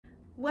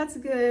What's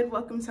good?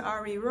 Welcome to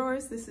Ari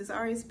Roars. This is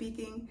Ari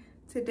speaking.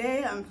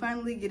 Today I'm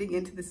finally getting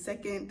into the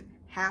second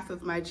half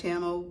of my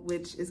channel,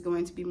 which is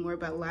going to be more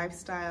about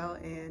lifestyle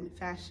and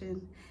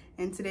fashion.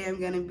 And today I'm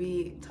going to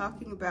be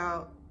talking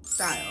about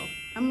style.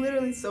 I'm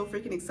literally so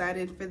freaking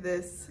excited for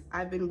this.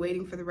 I've been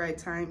waiting for the right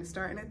time to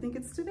start, and I think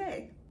it's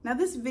today. Now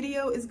this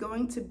video is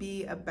going to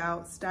be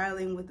about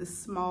styling with a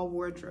small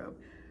wardrobe.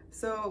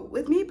 So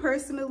with me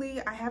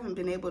personally, I haven't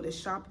been able to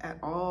shop at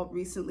all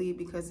recently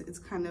because it's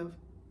kind of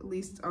at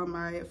least on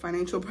my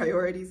financial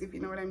priorities, if you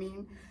know what I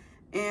mean.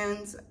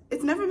 And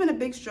it's never been a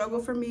big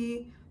struggle for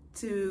me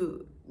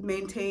to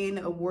maintain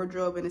a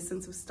wardrobe and a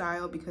sense of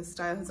style because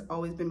style has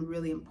always been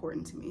really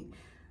important to me.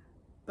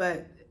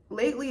 But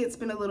lately it's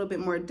been a little bit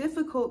more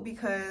difficult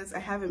because I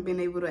haven't been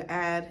able to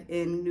add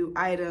in new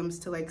items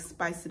to like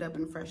spice it up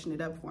and freshen it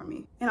up for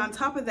me. And on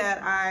top of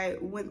that, I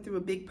went through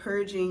a big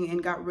purging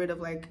and got rid of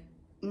like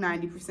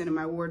 90% of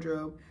my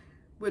wardrobe,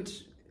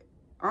 which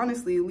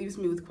honestly leaves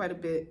me with quite a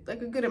bit,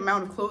 like a good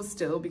amount of clothes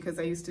still, because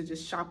I used to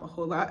just shop a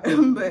whole lot.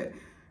 But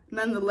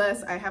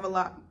nonetheless, I have a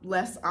lot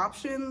less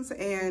options,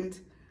 and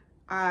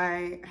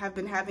I have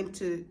been having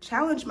to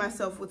challenge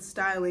myself with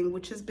styling,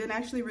 which has been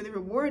actually really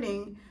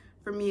rewarding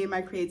for me and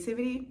my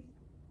creativity.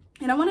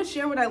 And I want to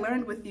share what I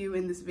learned with you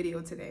in this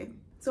video today.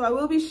 So I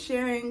will be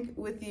sharing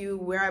with you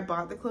where I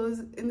bought the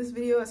clothes in this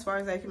video as far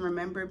as I can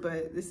remember,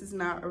 but this is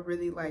not a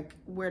really like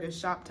where to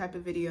shop type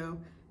of video.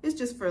 It's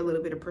just for a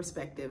little bit of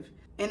perspective.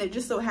 And it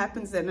just so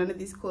happens that none of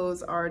these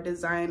clothes are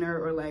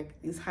designer or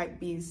like these hype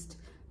beast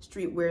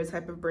streetwear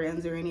type of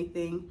brands or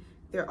anything.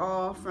 They're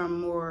all from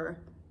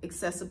more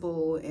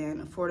accessible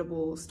and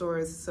affordable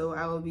stores. So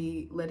I will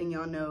be letting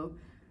y'all know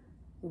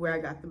where I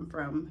got them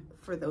from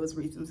for those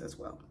reasons as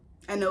well.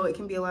 I know it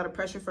can be a lot of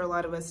pressure for a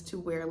lot of us to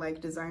wear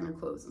like designer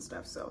clothes and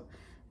stuff. So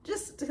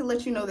just to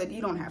let you know that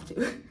you don't have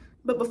to.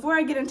 But before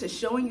I get into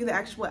showing you the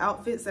actual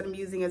outfits that I'm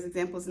using as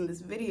examples in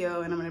this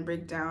video, and I'm gonna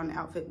break down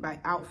outfit by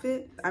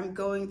outfit, I'm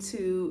going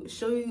to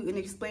show you and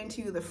explain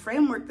to you the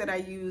framework that I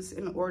use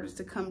in order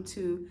to come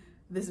to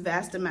this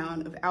vast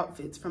amount of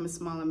outfits from a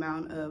small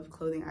amount of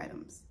clothing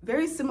items.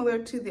 Very similar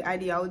to the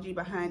ideology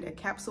behind a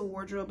capsule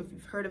wardrobe, if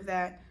you've heard of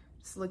that,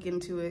 just look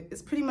into it.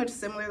 It's pretty much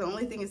similar. The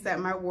only thing is that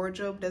my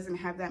wardrobe doesn't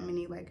have that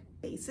many like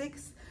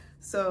basics.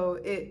 So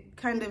it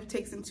kind of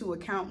takes into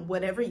account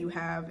whatever you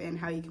have and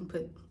how you can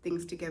put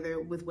things together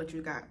with what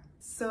you got.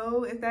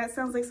 So if that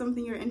sounds like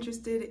something you're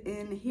interested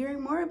in hearing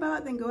more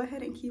about, then go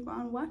ahead and keep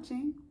on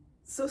watching.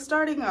 So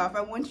starting off,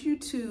 I want you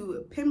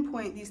to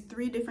pinpoint these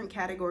 3 different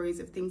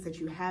categories of things that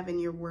you have in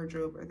your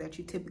wardrobe or that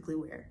you typically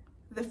wear.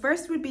 The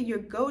first would be your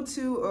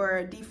go-to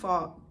or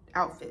default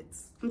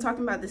outfits. I'm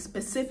talking about the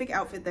specific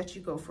outfit that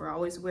you go for. I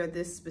always wear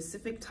this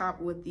specific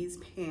top with these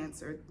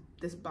pants or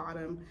this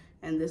bottom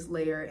and this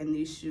layer and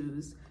these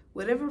shoes.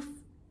 Whatever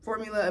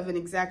formula of an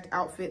exact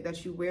outfit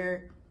that you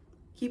wear,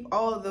 keep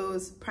all of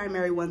those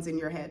primary ones in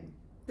your head.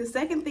 The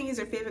second thing is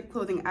your favorite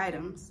clothing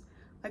items,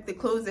 like the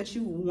clothes that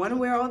you want to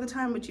wear all the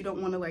time but you don't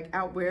want to like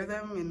outwear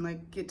them and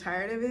like get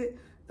tired of it.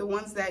 The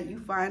ones that you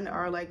find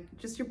are like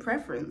just your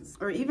preference,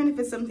 or even if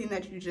it's something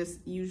that you just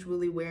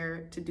usually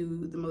wear to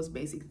do the most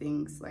basic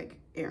things like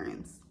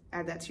errands.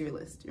 Add that to your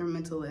list, your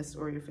mental list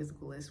or your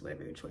physical list,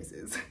 whatever your choice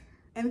is.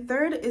 And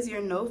third is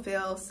your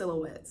no-fail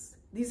silhouettes.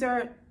 These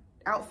are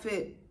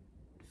outfit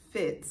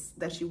fits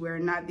that you wear,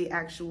 not the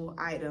actual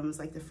items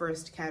like the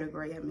first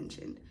category I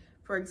mentioned.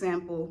 For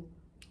example,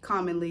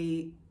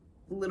 commonly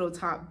little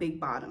top, big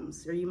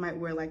bottoms, or you might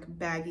wear like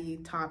baggy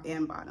top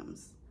and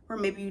bottoms. Or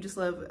maybe you just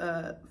love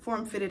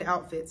form-fitted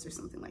outfits or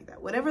something like that.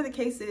 Whatever the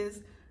case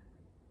is,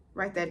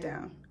 write that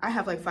down. I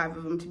have like 5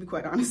 of them, to be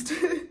quite honest.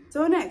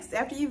 So next,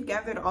 after you've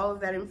gathered all of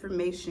that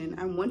information,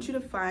 I want you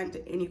to find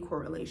any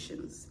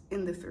correlations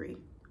in the 3.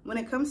 When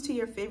it comes to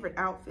your favorite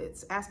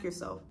outfits, ask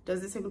yourself,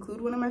 does this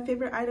include one of my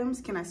favorite items?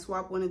 Can I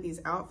swap one of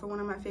these out for one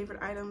of my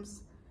favorite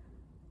items?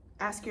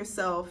 Ask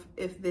yourself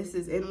if this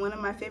is in one of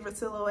my favorite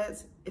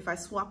silhouettes. If I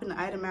swap an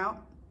item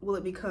out, will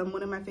it become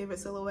one of my favorite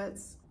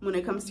silhouettes? When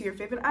it comes to your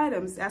favorite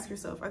items, ask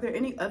yourself, are there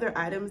any other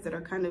items that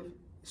are kind of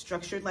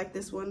structured like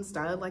this one,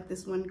 styled like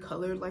this one,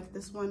 colored like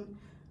this one?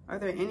 Are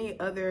there any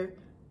other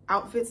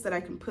outfits that I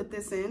can put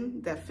this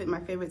in that fit my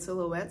favorite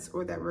silhouettes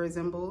or that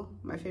resemble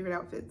my favorite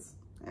outfits?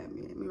 I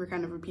mean, we were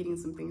kind of repeating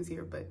some things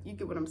here, but you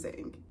get what I'm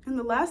saying. And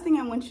the last thing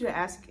I want you to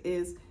ask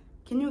is,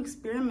 can you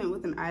experiment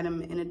with an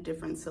item in a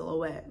different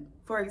silhouette?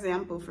 For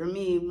example, for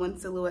me, one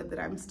silhouette that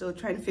I'm still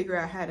trying to figure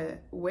out how to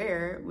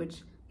wear,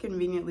 which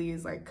conveniently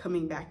is like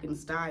coming back in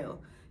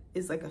style,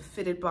 is like a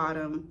fitted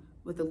bottom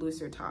with a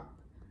looser top.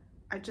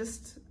 I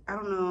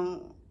don't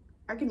know,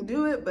 I can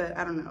do it, but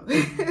I don't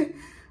know.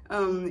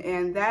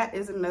 And that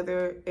is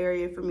another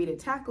area for me to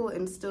tackle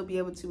and still be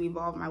able to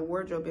evolve my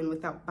wardrobe in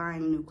without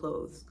buying new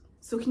clothes.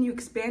 So can you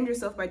expand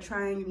yourself by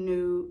trying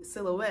new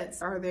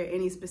silhouettes? Are there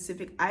any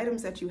specific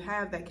items that you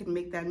have that can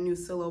make that new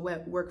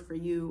silhouette work for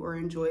you or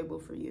enjoyable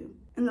for you?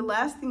 And the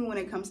last thing when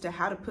it comes to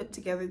how to put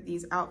together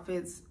these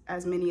outfits,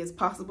 as many as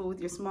possible with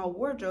your small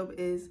wardrobe,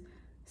 is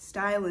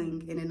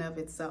styling in and of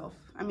itself.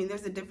 I mean,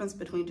 there's a difference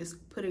between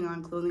just putting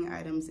on clothing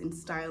items and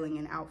styling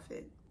an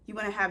outfit. You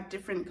want to have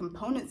different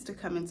components to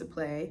come into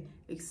play,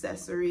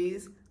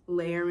 accessories,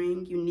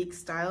 layering, unique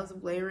styles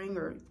of layering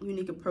or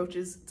unique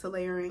approaches to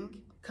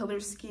layering, color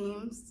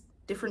schemes,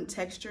 different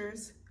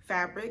textures,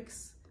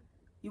 fabrics.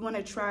 You want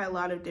to try a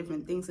lot of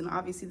different things, and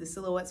obviously the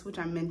silhouettes, which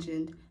I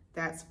mentioned,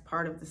 that's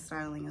part of the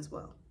styling as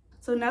well.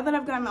 So now that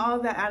I've gotten all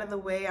of that out of the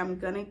way, I'm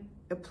gonna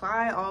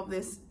apply all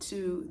this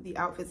to the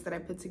outfits that I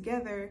put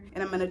together,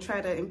 and I'm gonna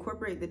try to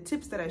incorporate the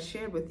tips that I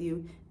shared with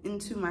you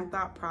into my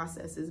thought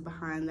processes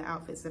behind the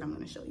outfits that I'm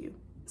gonna show you.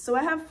 So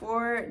I have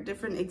 4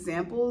 different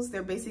examples.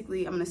 They're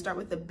basically, I'm gonna start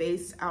with the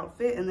base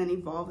outfit and then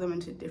evolve them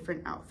into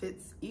different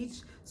outfits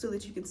each, so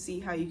that you can see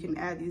how you can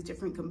add these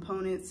different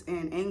components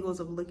and angles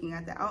of looking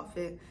at the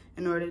outfit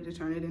in order to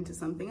turn it into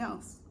something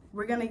else.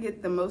 We're gonna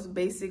get the most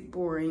basic,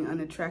 boring,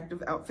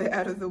 unattractive outfit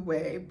out of the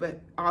way, but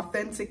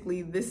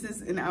authentically, this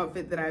is an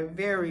outfit that I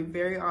very,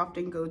 very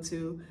often go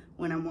to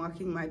when I'm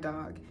walking my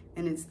dog.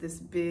 And it's this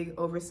big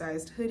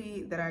oversized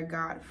hoodie that I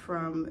got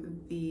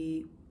from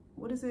the,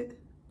 what is it?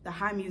 The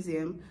High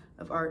Museum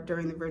of Art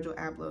during the Virgil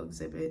Abloh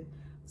exhibit.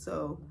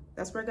 So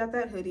that's where I got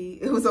that hoodie.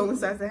 It was the only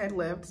size I had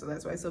left, so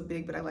that's why it's so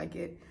big, but I like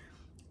it.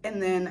 And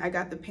then I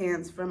got the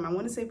pants from, I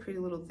want to say Pretty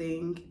Little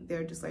Thing.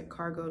 They're just like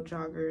cargo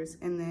joggers.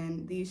 And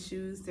then these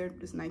shoes, they're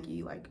just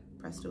Nike like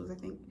Prestos, I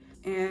think.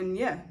 And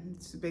yeah,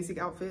 it's a basic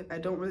outfit. I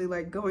don't really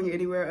like going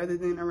anywhere other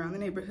than around the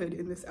neighborhood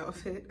in this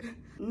outfit.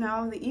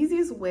 Now, the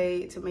easiest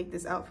way to make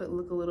this outfit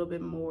look a little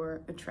bit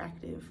more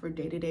attractive for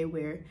day-to-day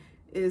wear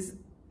is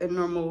a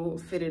normal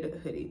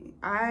fitted hoodie.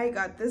 I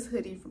got this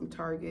hoodie from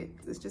Target.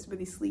 It's just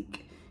really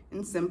sleek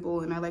and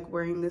simple, and I like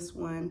wearing this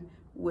one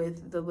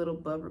with the little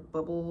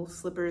bubble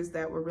slippers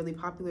that were really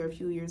popular a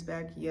few years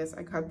back. Yes,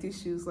 I got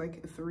these shoes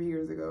like 3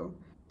 years ago.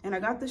 And I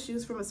got the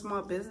shoes from a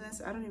small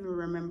business. I don't even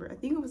remember. I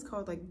think it was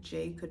called like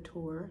J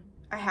Couture.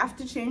 I have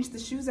to change the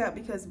shoes out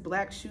because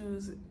black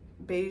shoes,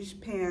 beige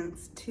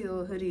pants,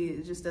 teal hoodie,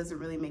 it just doesn't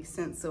really make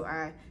sense. So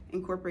I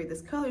incorporate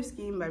this color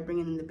scheme by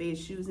bringing in the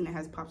beige shoes, and it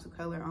has pops of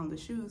color on the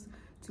shoes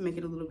to make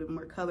it a little bit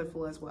more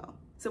colorful as well.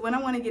 So when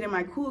I want to get in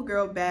my cool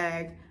girl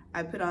bag,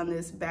 I put on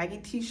this baggy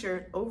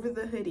t-shirt over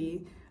the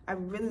hoodie. I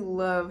really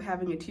love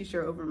having a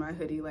t-shirt over my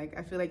hoodie. Like,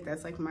 I feel like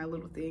that's like my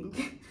little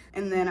thing.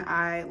 And then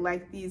I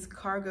like these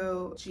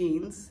cargo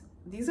jeans.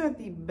 These are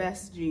the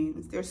best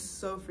jeans. They're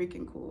so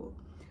freaking cool.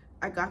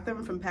 I got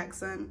them from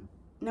PacSun.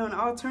 Now, an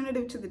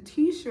alternative to the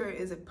t-shirt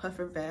is a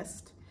puffer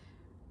vest.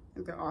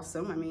 They're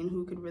awesome. I mean,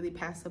 who could really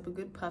pass up a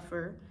good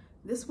puffer?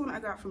 This one I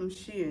got from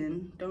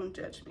Shein. Don't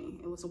judge me.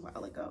 It was a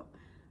while ago.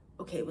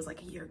 Okay, it was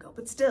like a year ago,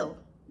 but still,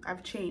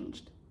 I've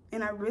changed.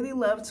 And I really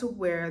love to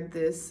wear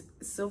this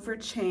silver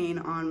chain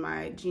on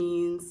my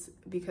jeans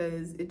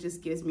because it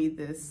just gives me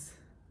this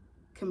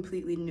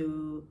completely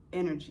new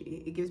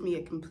energy. It gives me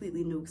a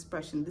completely new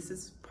expression. This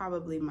is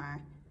probably my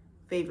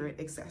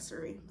favorite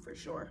accessory for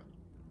sure.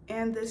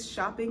 And this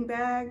shopping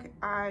bag,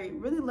 I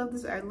really love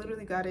this. I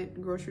literally got it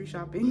grocery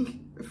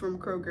shopping from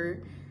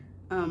Kroger.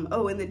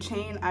 Oh, and the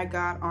chain I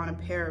got on a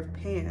pair of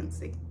pants.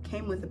 It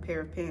came with a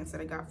pair of pants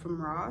that I got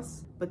from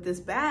Ross. But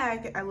this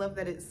bag, I love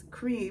that it's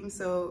cream.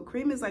 So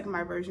cream is like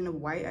my version of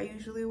white I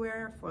usually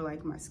wear for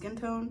like my skin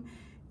tone.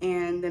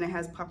 And then it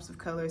has pops of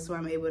color, so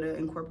I'm able to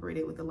incorporate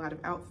it with a lot of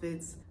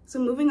outfits. So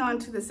moving on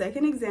to the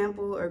second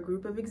example or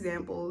group of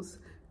examples,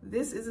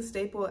 this is a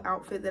staple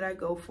outfit that I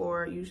go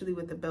for, usually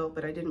with a belt,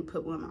 but I didn't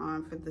put one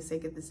on for the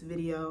sake of this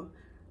video.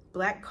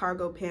 Black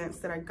cargo pants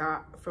that I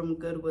got from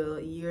Goodwill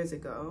years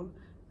ago.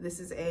 This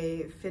is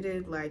a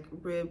fitted, like,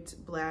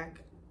 ribbed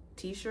black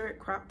t-shirt,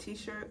 crop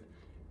t-shirt.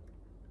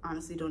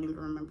 Honestly, don't even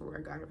remember where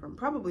I got it from.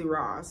 Probably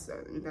Ross.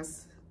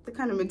 That's the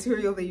kind of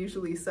material they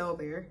usually sell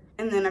there.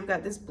 And then I've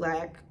got this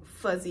black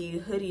fuzzy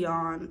hoodie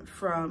on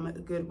from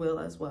Goodwill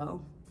as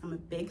well. I'm a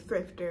big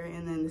thrifter,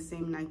 and then the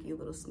same Nike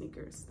little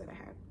sneakers that I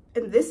had.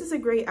 And this is a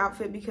great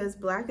outfit because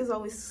black is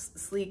always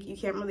sleek. You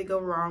can't really go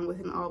wrong with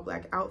an all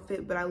black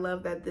outfit, but I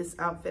love that this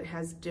outfit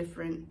has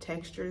different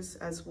textures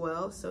as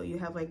well. So you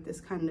have like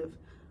this kind of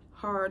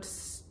hard,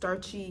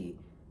 starchy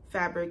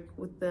fabric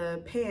with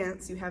the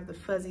pants. You have the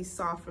fuzzy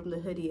soft from the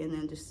hoodie, and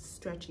then just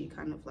stretchy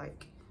kind of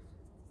like,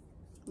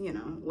 you know,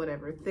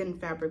 whatever, thin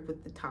fabric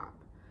with the top.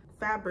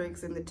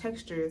 Fabrics and the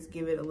textures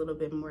give it a little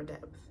bit more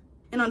depth.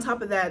 And on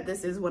top of that,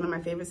 this is one of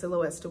my favorite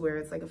silhouettes to wear.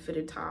 It's like a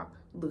fitted top,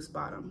 loose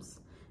bottoms,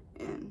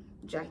 and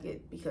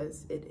jacket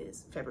because it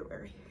is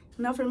February.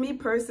 Now for me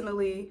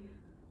personally,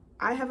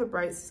 I have a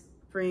bright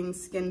spring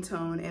skin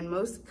tone, and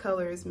most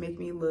colors make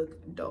me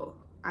look dull.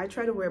 I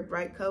try to wear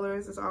bright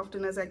colors as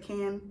often as I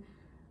can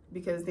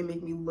because they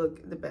make me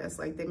look the best.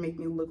 Like, they make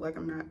me look like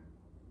I'm not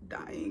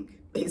dying,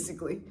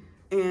 basically.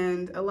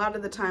 And a lot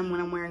of the time when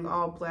I'm wearing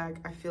all black,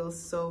 I feel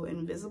so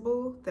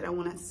invisible that I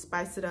want to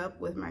spice it up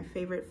with my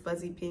favorite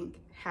fuzzy pink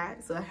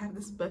hat. So I have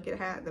this bucket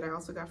hat that I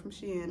also got from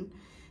Shein.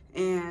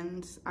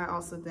 And I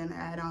also then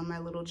add on my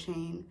little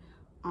chain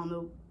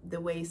on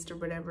the waist or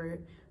whatever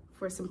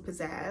for some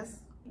pizzazz.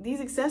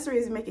 These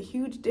accessories make a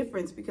huge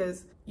difference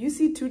because you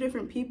see two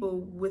different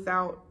people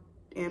without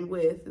and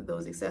with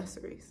those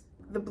accessories.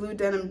 the blue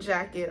denim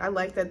jacket. I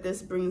like that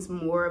this brings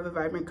more of a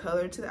vibrant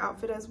color to the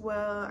outfit as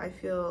well. I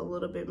feel a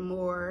little bit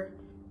more,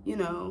 you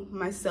know,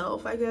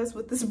 myself, I guess,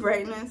 with this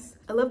brightness.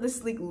 I love the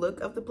sleek look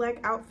of the black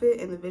outfit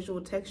and the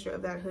visual texture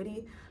of that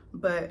hoodie,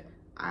 but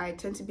I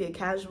tend to be a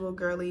casual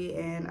girly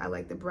and I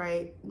like the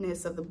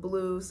brightness of the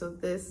blue, so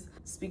this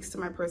speaks to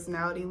my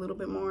personality a little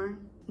bit more.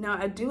 Now,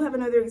 I do have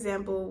another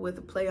example with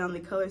a play on the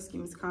color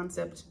schemes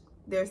concept.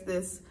 There's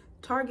this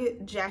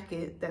Target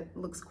jacket that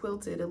looks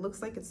quilted. It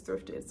looks like it's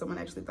thrifted. Someone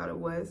actually thought it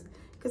was,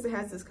 because it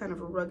has this kind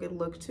of a rugged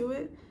look to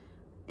it.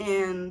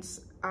 And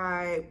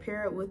I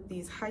pair it with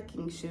these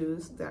hiking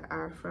shoes that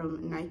are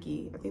from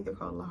Nike. I think they're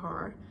called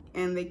Lahar.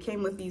 And they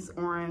came with these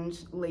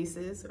orange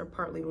laces, or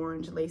partly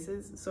orange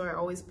laces. So I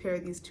always pair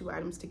these two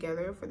items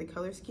together for the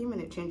color scheme,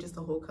 and it changes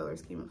the whole color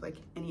scheme of like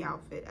any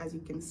outfit. As you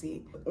can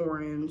see,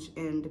 orange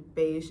and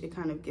beige, it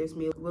kind of gives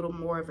me a little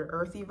more of an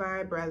earthy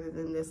vibe rather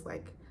than this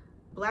like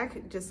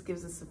black just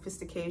gives a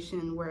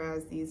sophistication,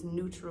 whereas these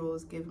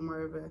neutrals give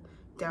more of a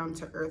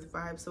down-to-earth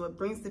vibe, so it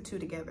brings the two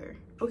together.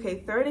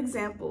 Okay, third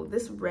example,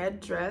 this red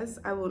dress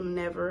I will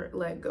never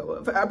let go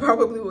of. I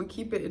probably will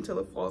keep it until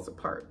it falls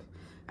apart.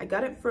 I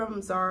got it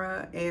from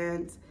Zara,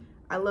 and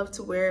I love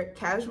to wear it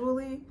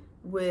casually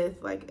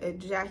with like a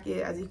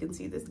jacket. As you can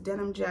see, this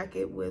denim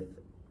jacket with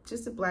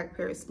just a black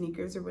pair of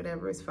sneakers or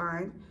whatever is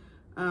fine.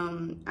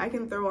 I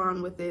can throw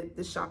on with it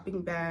the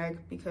shopping bag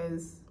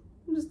because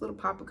just a little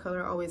pop of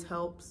color always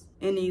helps.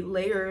 Any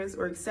layers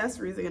or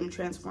accessories are going to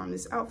transform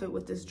this outfit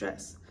with this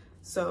dress.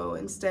 So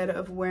instead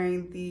of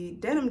wearing the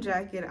denim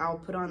jacket, I'll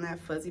put on that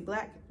fuzzy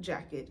black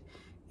jacket.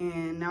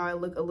 And now I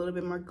look a little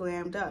bit more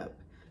glammed up,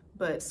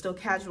 but still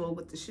casual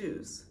with the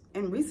shoes.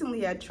 And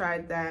recently I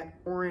tried that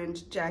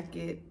orange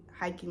jacket,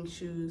 hiking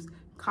shoes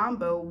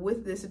combo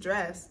with this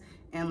dress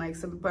and like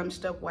some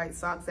bunched up white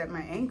socks at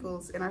my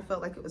ankles. And I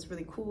felt like it was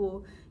really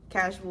cool,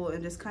 casual,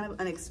 and just kind of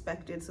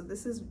unexpected. So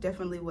this is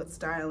definitely what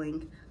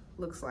styling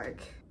looks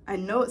like. I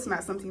know it's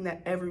not something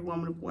that every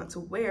woman would want to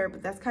wear,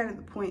 but that's kind of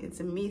the point. It's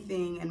a me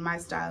thing and my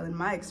style and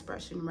my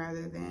expression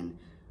rather than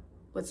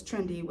what's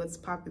trendy, what's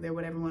popular,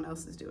 what everyone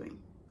else is doing.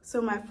 So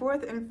my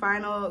fourth and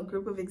final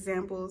group of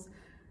examples,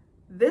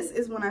 this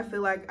is when I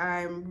feel like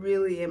I'm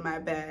really in my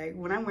bag.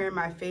 When I'm wearing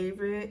my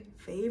favorite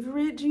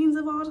jeans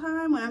of all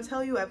time. When I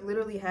tell you I've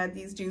literally had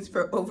these jeans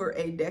for over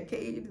a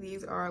decade.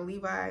 These are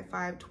Levi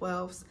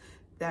 512s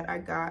that I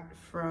got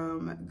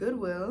from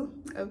Goodwill,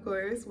 of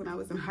course, when I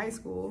was in high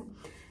school.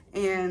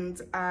 And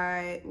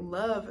I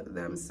love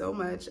them so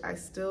much. I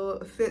still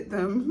fit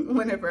them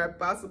whenever I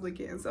possibly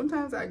can.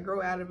 Sometimes I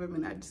grow out of them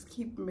and I just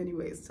keep them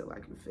anyways till I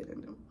can fit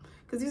in them.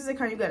 Because these are the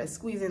kind you gotta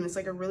squeeze in. It's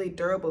like a really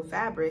durable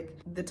fabric.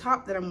 The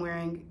top that I'm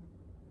wearing,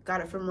 got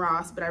it from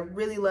Ross, but I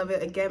really love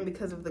it again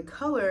because of the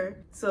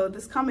color. So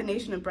this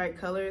combination of bright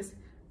colors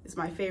is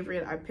my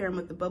favorite. I pair them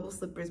with the bubble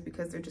slippers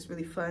because they're just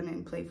really fun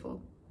and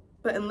playful.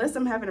 But unless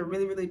I'm having a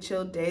really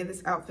chill day,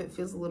 this outfit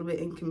feels a little bit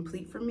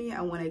incomplete for me.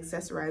 I wanna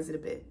accessorize it a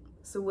bit.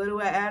 So what do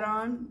I add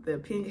on? The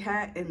pink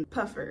hat and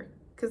puffer,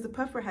 because the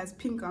puffer has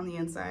pink on the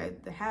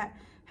inside. The hat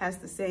has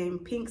the same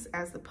pinks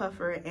as the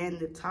puffer and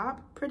the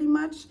top pretty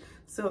much.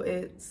 So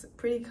it's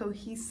pretty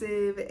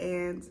cohesive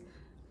and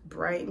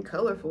bright and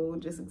colorful,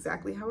 just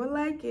exactly how I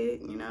like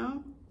it, you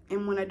know?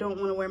 And when I don't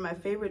want to wear my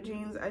favorite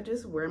jeans, I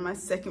just wear my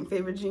second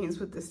favorite jeans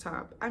with this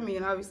top. I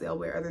mean, obviously I'll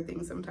wear other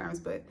things sometimes,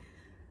 but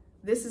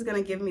this is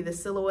gonna give me the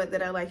silhouette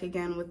that I like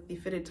again with the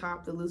fitted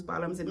top, the loose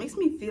bottoms. It makes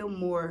me feel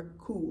more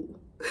cool.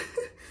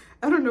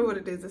 I don't know what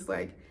it is. It's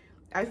like,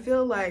 I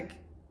feel like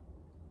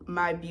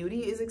my beauty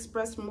is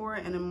expressed more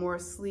in a more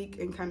sleek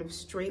and kind of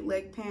straight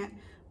leg pant,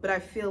 but I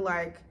feel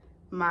like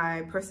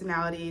my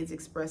personality is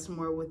expressed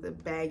more with a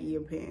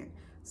baggier pant.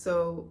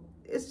 So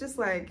it's just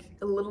like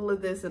a little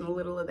of this and a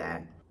little of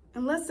that.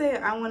 And let's say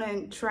I want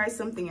to try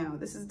something out.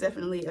 This is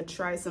definitely a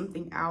try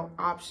something out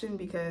option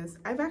because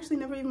I've actually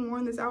never even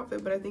worn this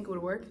outfit, but I think it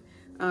would work.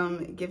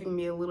 Giving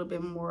me a little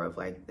bit more of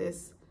like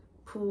this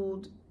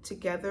pulled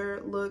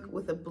together look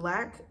with a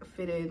black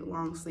fitted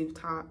long sleeve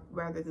top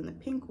rather than the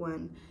pink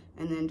one,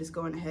 and then just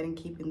going ahead and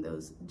keeping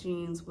those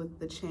jeans with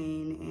the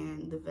chain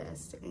and the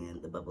vest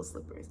and the bubble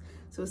slippers.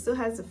 So it still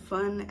has a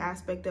fun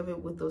aspect of it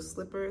with those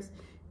slippers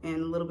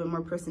and a little bit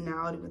more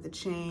personality with the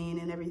chain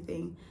and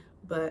everything,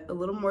 but a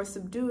little more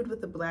subdued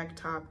with the black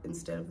top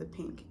instead of the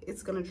pink.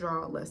 It's gonna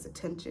draw less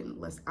attention,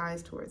 less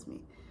eyes towards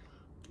me.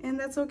 And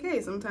that's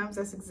okay, sometimes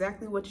that's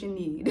exactly what you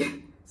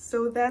need.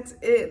 So that's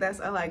it, that's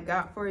all I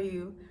got for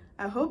you.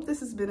 I hope this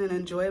has been an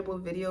enjoyable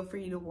video for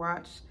you to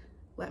watch.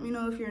 Let me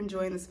know if you're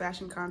enjoying this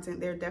fashion content.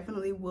 There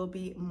definitely will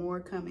be more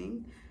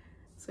coming.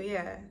 So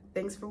yeah,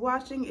 thanks for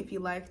watching. If you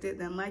liked it,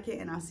 then like it,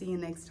 and I'll see you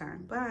next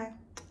time. Bye.